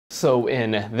So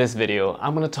in this video,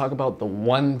 I'm going to talk about the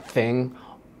one thing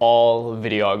all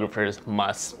videographers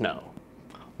must know.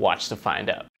 Watch to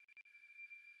find out.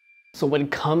 So when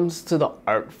it comes to the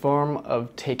art form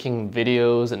of taking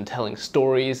videos and telling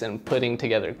stories and putting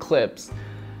together clips,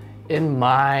 in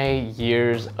my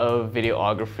years of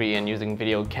videography and using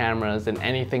video cameras and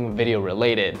anything video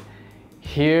related,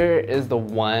 here is the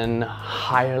one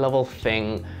higher level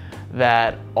thing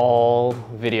that all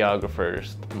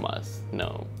videographers must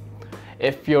know.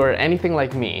 If you're anything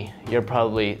like me, you're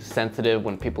probably sensitive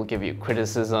when people give you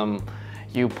criticism.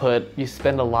 You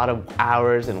spend a lot of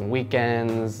hours and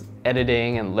weekends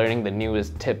editing and learning the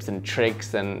newest tips and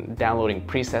tricks and downloading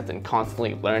presets and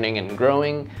constantly learning and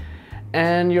growing.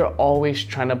 And you're always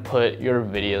trying to put your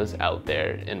videos out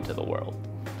there into the world.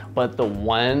 But the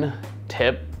one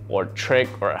tip or trick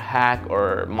or hack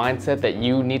or mindset that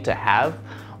you need to have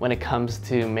when it comes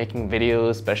to making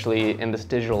videos, especially in this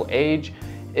digital age,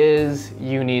 is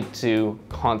you need to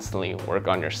constantly work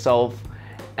on yourself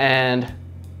and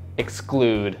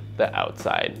exclude the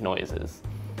outside noises.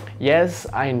 Yes,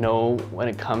 I know when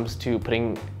it comes to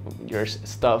putting your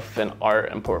stuff and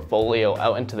art and portfolio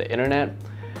out into the internet,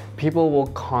 people will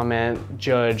comment,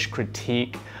 judge,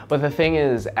 critique, but the thing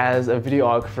is, as a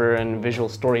videographer and visual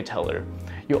storyteller,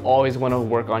 you always want to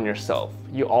work on yourself.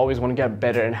 You always want to get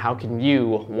better, and how can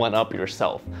you one-up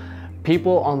yourself?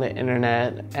 People on the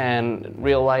internet and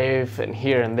real life and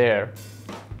here and there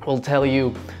will tell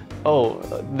you, oh,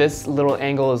 this little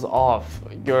angle is off.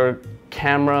 Your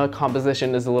camera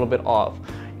composition is a little bit off.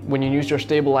 When you use your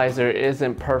stabilizer, it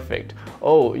isn't perfect.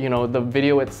 Oh, the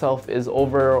video itself is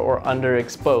over or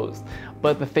underexposed.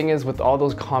 But the thing is, with all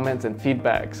those comments and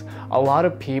feedbacks, a lot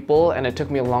of people, and it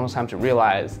took me a long time to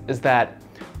realize, is that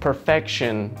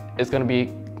perfection is going to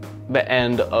be the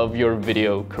end of your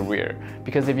video career.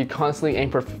 Because if you constantly aim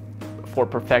for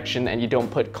perfection and you don't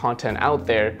put content out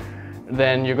there,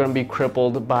 then you're going to be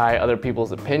crippled by other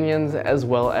people's opinions as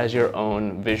well as your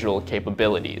own visual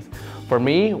capabilities. For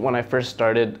me, when I first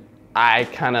started, I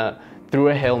kind of threw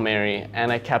a Hail Mary and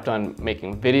I kept on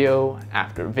making video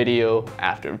after video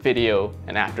after video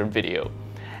and after video.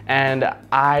 And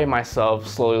I myself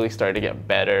slowly started to get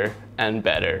better and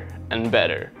better and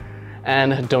better.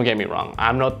 And don't get me wrong,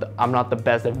 I'm not the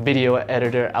best video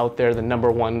editor out there, the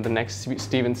 #1, the next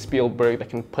Steven Spielberg that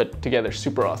can put together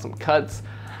super awesome cuts.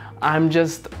 I'm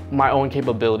just my own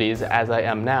capabilities as I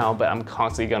am now, but I'm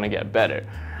constantly gonna get better.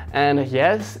 And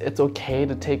yes, it's okay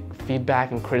to take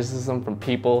feedback and criticism from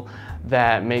people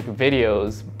that make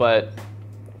videos, but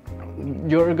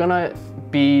you're gonna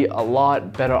be a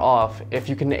lot better off if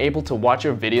you can able to watch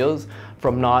your videos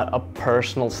from not a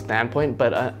personal standpoint,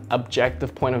 but an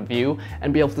objective point of view,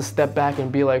 and be able to step back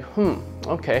and be like,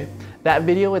 okay, that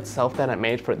video itself that I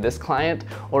made for this client,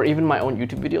 or even my own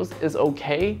YouTube videos, is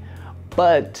okay,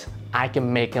 but I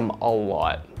can make them a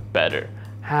lot better.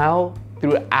 How?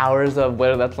 Through hours of,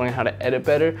 whether that's learning how to edit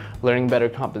better, learning better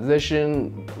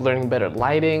composition, learning better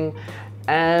lighting.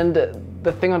 And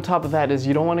the thing on top of that is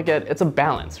you don't want to it's a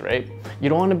balance, right? You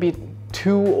don't want to be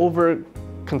too over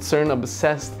concerned,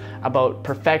 obsessed about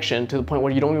perfection to the point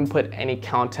where you don't even put any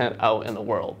content out in the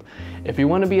world. If you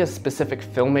want to be a specific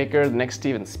filmmaker, the next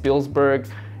Steven Spielberg,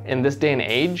 in this day and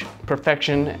age,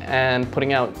 perfection and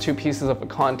putting out 2 pieces of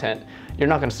content, you're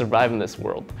not going to survive in this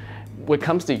world. When it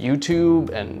comes to YouTube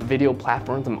and video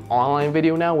platforms and online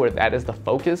video now, where that is the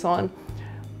focus on,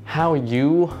 how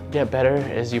you get better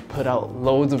is you put out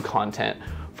loads of content.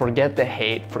 Forget the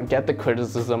hate, forget the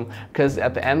criticism, because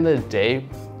at the end of the day,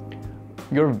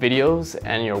 your videos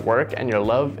and your work and your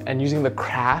love and using the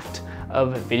craft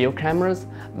of video cameras,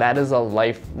 that is a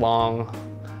lifelong,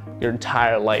 your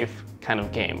entire life kind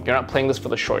of game. You're not playing this for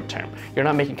the short term. You're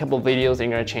not making a couple of videos and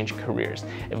you're gonna change careers.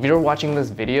 If you're watching this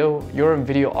video, you're a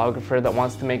videographer that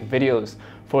wants to make videos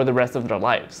for the rest of their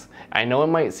lives. I know it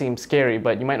might seem scary,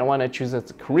 but you might not want to choose it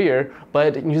as a career,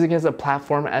 but using it as a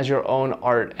platform as your own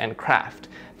art and craft.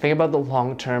 Think about the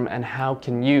long term and how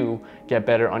can you get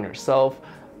better on yourself.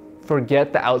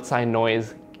 Forget the outside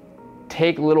noise.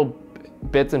 Take little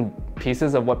bits and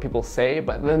pieces of what people say,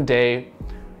 but at the end of the day,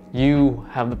 you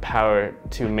have the power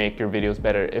to make your videos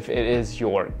better if it is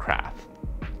your craft.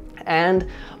 And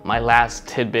my last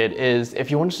tidbit is, if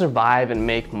you want to survive and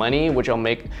make money, which I'll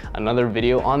make another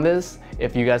video on this,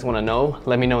 if you guys want to know,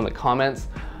 let me know in the comments.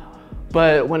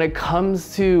 But when it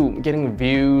comes to getting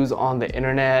views on the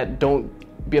internet, don't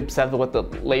be obsessed with what the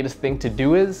latest thing to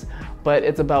do is. but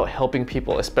it's about helping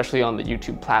people, especially on the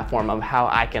YouTube platform, of how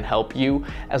I can help you,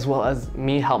 as well as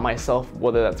me help myself,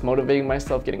 whether that's motivating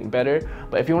myself, getting better.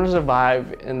 But if you want to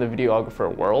survive in the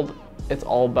videographer world, it's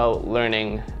all about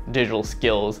learning digital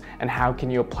skills and how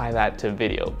can you apply that to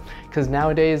video. Because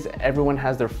nowadays everyone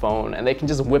has their phone and they can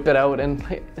just whip it out and,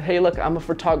 hey look, I'm a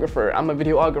photographer, I'm a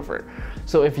videographer.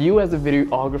 So if you as a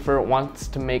videographer wants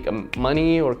to make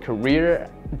money or career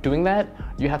doing that,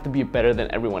 you have to be better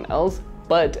than everyone else.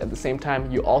 But at the same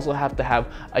time, you also have to have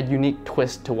a unique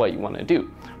twist to what you want to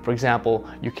do. For example,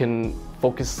 you can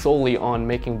focus solely on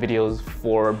making videos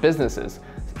for businesses,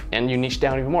 and you niche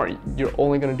down even more. You're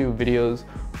only going to do videos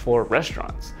for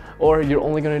restaurants, or you're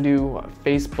only going to do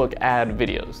Facebook ad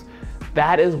videos.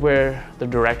 That is where the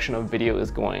direction of video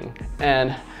is going.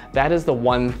 And that is the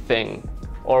one thing,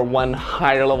 or one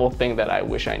higher level thing, that I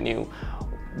wish I knew,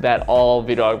 that all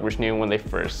videographers knew when they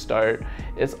first start.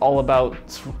 It's all about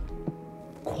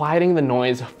quieting the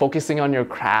noise, focusing on your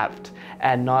craft,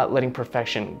 and not letting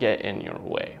perfection get in your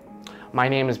way. My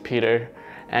name is Peter,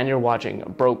 and you're watching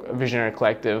Broke Visionary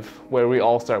Collective, where we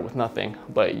all start with nothing,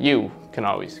 but you can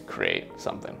always create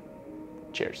something.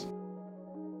 Cheers.